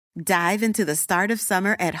Dive into the start of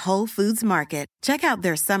summer at Whole Foods Market. Check out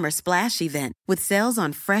their Summer Splash event with sales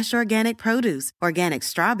on fresh organic produce, organic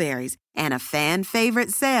strawberries, and a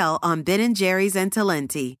fan-favorite sale on Ben & Jerry's and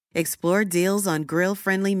Talenti. Explore deals on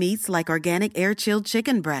grill-friendly meats like organic air-chilled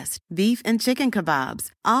chicken breast, beef, and chicken kebabs,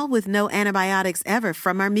 all with no antibiotics ever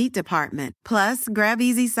from our meat department. Plus, grab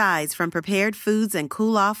easy sides from prepared foods and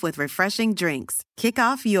cool off with refreshing drinks. Kick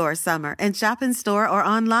off your summer and shop in store or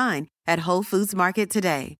online at Whole Foods Market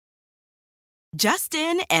today. Just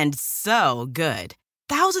in and so good.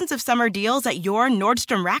 Thousands of summer deals at your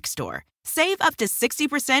Nordstrom Rack store. Save up to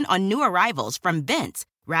 60% on new arrivals from Vince,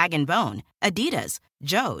 Rag & Bone, Adidas,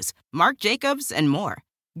 Joe's, Marc Jacobs, and more.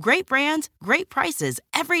 Great brands, great prices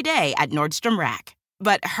every day at Nordstrom Rack.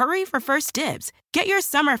 But hurry for first dibs. Get your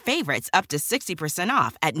summer favorites up to 60%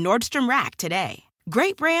 off at Nordstrom Rack today.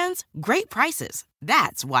 Great brands, great prices.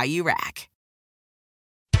 That's why you rack.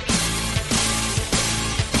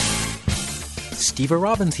 Steve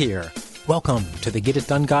Robbins here. Welcome to the Get It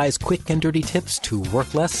Done Guy's quick and dirty tips to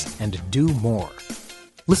work less and do more.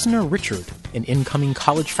 Listener Richard, an incoming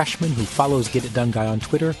college freshman who follows Get It Done Guy on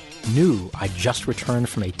Twitter, knew I just returned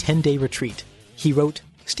from a 10-day retreat. He wrote,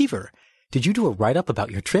 "Stever, did you do a write-up about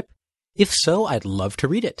your trip? If so, I'd love to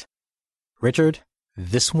read it." Richard,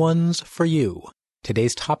 this one's for you.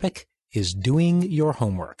 Today's topic is doing your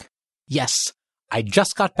homework. Yes, I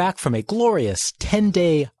just got back from a glorious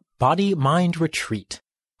 10-day body-mind retreat.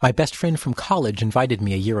 My best friend from college invited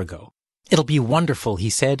me a year ago. It'll be wonderful,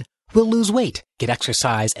 he said. We'll lose weight, get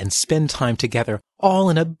exercise, and spend time together, all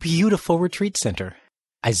in a beautiful retreat center.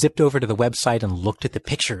 I zipped over to the website and looked at the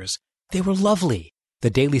pictures. They were lovely.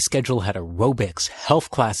 The daily schedule had aerobics,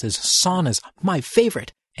 health classes, saunas, my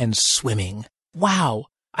favorite, and swimming. Wow!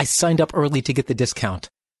 I signed up early to get the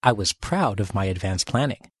discount. I was proud of my advanced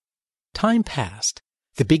planning. Time passed.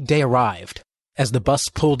 The big day arrived. As the bus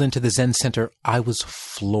pulled into the Zen Center, I was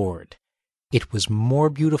floored. It was more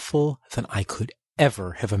beautiful than I could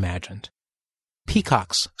ever have imagined.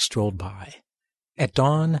 Peacocks strolled by. At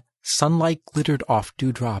dawn, sunlight glittered off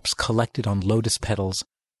dewdrops collected on lotus petals,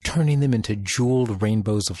 turning them into jeweled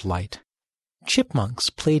rainbows of light. Chipmunks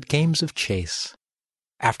played games of chase.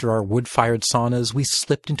 After our wood-fired saunas, we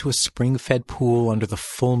slipped into a spring-fed pool under the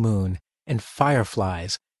full moon, and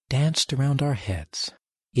fireflies danced around our heads.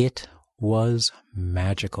 It was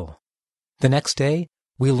magical. The next day,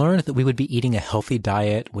 we learned that we would be eating a healthy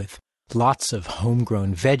diet with lots of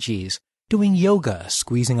homegrown veggies, doing yoga,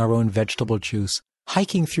 squeezing our own vegetable juice,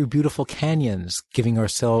 hiking through beautiful canyons, giving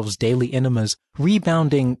ourselves daily enemas,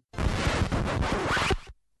 rebounding...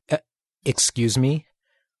 excuse me?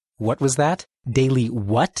 What was that? Daily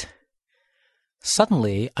what?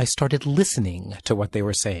 Suddenly, I started listening to what they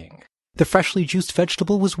were saying. The freshly juiced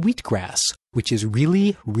vegetable was wheatgrass, which is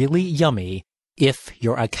really, really yummy if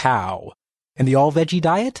you're a cow. And the all-veggie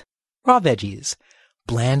diet? Raw veggies.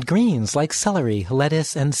 Bland greens like celery,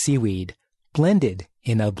 lettuce, and seaweed, blended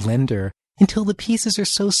in a blender until the pieces are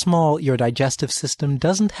so small your digestive system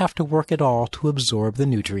doesn't have to work at all to absorb the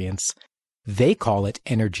nutrients. They call it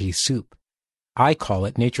energy soup. I call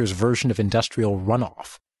it nature's version of industrial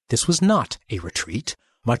runoff. This was not a retreat.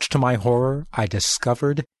 Much to my horror, I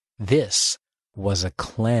discovered this was a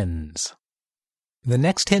cleanse. The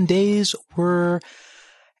next 10 days were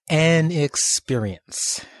an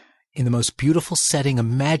experience. In the most beautiful setting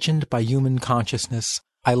imagined by human consciousness,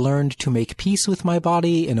 I learned to make peace with my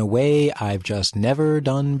body in a way I've just never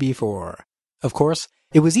done before. Of course,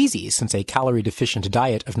 it was easy, since a calorie-deficient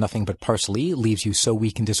diet of nothing but parsley leaves you so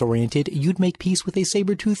weak and disoriented, you'd make peace with a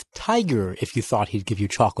saber-toothed tiger if you thought he'd give you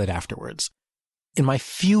chocolate afterwards. In my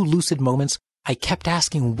few lucid moments, I kept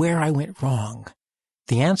asking where I went wrong.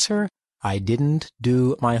 The answer? I didn't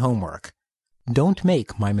do my homework. Don't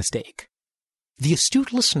make my mistake. The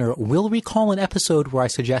astute listener will recall an episode where I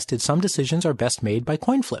suggested some decisions are best made by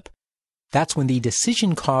coin flip. That's when the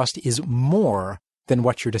decision cost is more than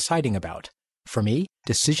what you're deciding about. For me,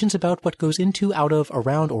 decisions about what goes into, out of,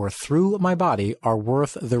 around, or through my body are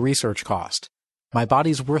worth the research cost. My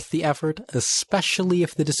body's worth the effort, especially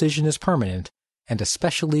if the decision is permanent, and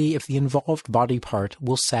especially if the involved body part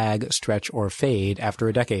will sag, stretch, or fade after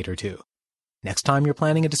a decade or two. Next time you're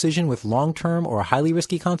planning a decision with long-term or highly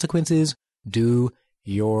risky consequences, do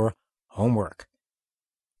your homework.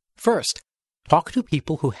 First, talk to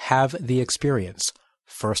people who have the experience,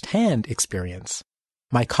 first-hand experience.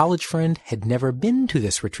 My college friend had never been to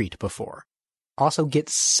this retreat before. Also get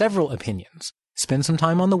several opinions. Spend some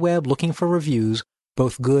time on the web looking for reviews,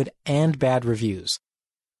 both good and bad reviews.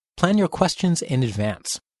 Plan your questions in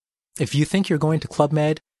advance. If you think you're going to Club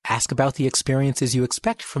Med, ask about the experiences you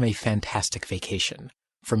expect from a fantastic vacation.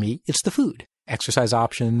 For me, it's the food. exercise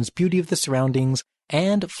options, beauty of the surroundings,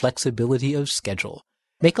 and flexibility of schedule.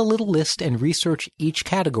 Make a little list and research each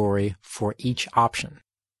category for each option.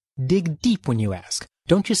 Dig deep when you ask.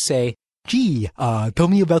 Don't just say, gee, tell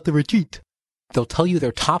me about the retreat. They'll tell you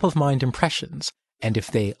their top-of-mind impressions, and if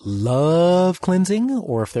they love cleansing,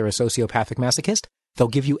 or if they're a sociopathic masochist, they'll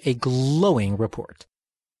give you a glowing report.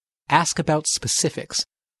 Ask about specifics.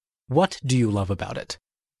 What do you love about it?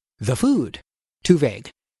 The food. Too vague.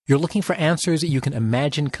 You're looking for answers you can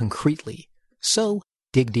imagine concretely. So,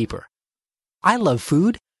 dig deeper. I love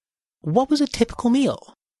food. What was a typical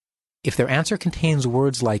meal? If their answer contains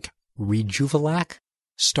words like Rejuvelac,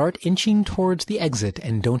 start inching towards the exit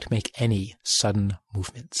and don't make any sudden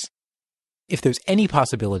movements. If there's any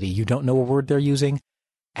possibility you don't know a word they're using,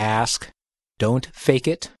 ask. Don't fake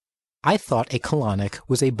it. I thought a colonic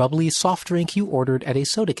was a bubbly soft drink you ordered at a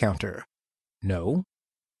soda counter. No,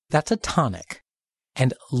 that's a tonic.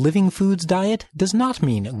 And living foods diet does not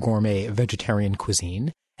mean gourmet vegetarian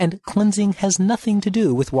cuisine, and cleansing has nothing to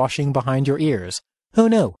do with washing behind your ears. Oh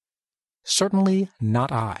no, certainly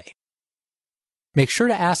not I. Make sure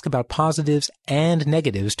to ask about positives and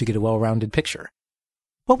negatives to get a well-rounded picture.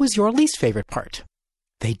 What was your least favorite part?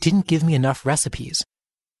 They didn't give me enough recipes.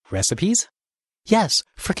 Recipes? Yes,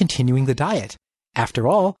 for continuing the diet. After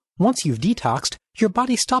all, once you've detoxed, your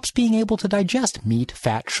body stops being able to digest meat,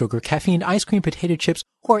 fat, sugar, caffeine, ice cream, potato chips,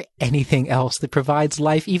 or anything else that provides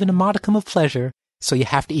life even a modicum of pleasure, so you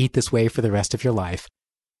have to eat this way for the rest of your life.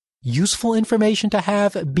 Useful information to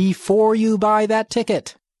have before you buy that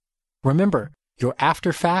ticket. Remember, you're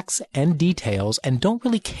after facts and details and don't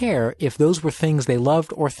really care if those were things they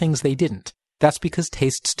loved or things they didn't. That's because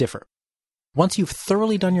tastes differ. Once you've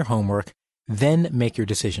thoroughly done your homework, then make your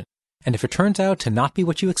decision. And if it turns out to not be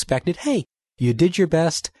what you expected, hey, you did your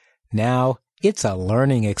best. Now it's a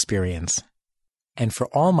learning experience. And for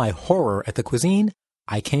all my horror at the cuisine,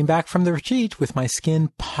 I came back from the retreat with my skin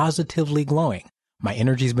positively glowing. My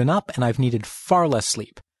energy's been up and I've needed far less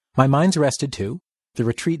sleep. My mind's rested too. The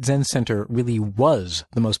Retreat Zen Center really was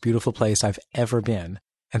the most beautiful place I've ever been.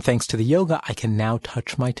 And thanks to the yoga, I can now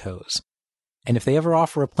touch my toes. And if they ever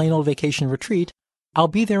offer a plain old vacation retreat, I'll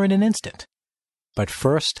be there in an instant. But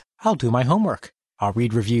first, I'll do my homework. I'll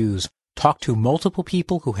read reviews, talk to multiple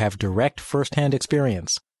people who have direct first-hand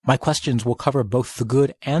experience. My questions will cover both the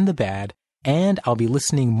good and the bad, and I'll be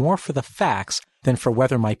listening more for the facts than for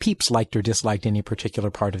whether my peeps liked or disliked any particular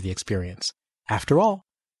part of the experience. After all,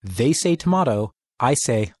 they say tomato, I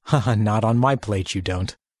say, haha, not on my plate, you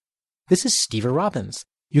don't. This is Steve Robbins.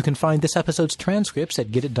 You can find this episode's transcripts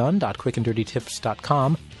at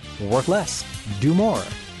getitdone.quickanddirtytips.com. Work less, do more,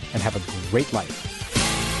 and have a great life.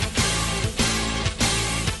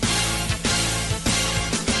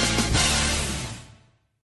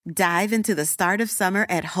 Dive into the start of summer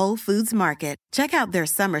at Whole Foods Market. Check out their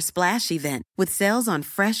Summer Splash event with sales on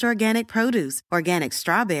fresh organic produce, organic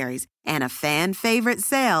strawberries, and a fan-favorite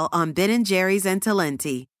sale on Ben & Jerry's and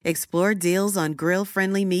Talenti. Explore deals on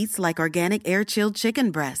grill-friendly meats like organic air-chilled chicken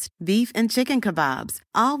breast, beef, and chicken kebabs,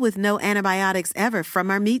 all with no antibiotics ever from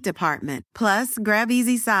our meat department. Plus, grab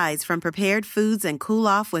easy sides from prepared foods and cool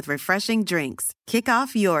off with refreshing drinks. Kick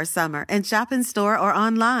off your summer and shop in store or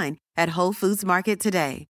online at Whole Foods Market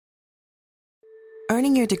today.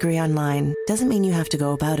 Earning your degree online doesn't mean you have to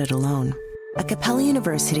go about it alone. At Capella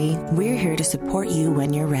University, we're here to support you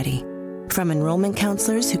when you're ready. From enrollment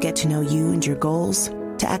counselors who get to know you and your goals,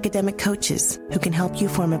 to academic coaches who can help you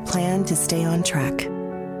form a plan to stay on track.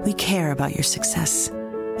 We care about your success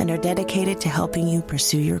and are dedicated to helping you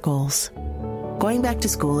pursue your goals. Going back to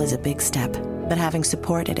school is a big step, but having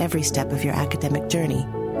support at every step of your academic journey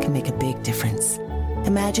can make a big difference.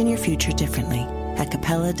 Imagine your future differently at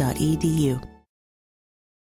capella.edu.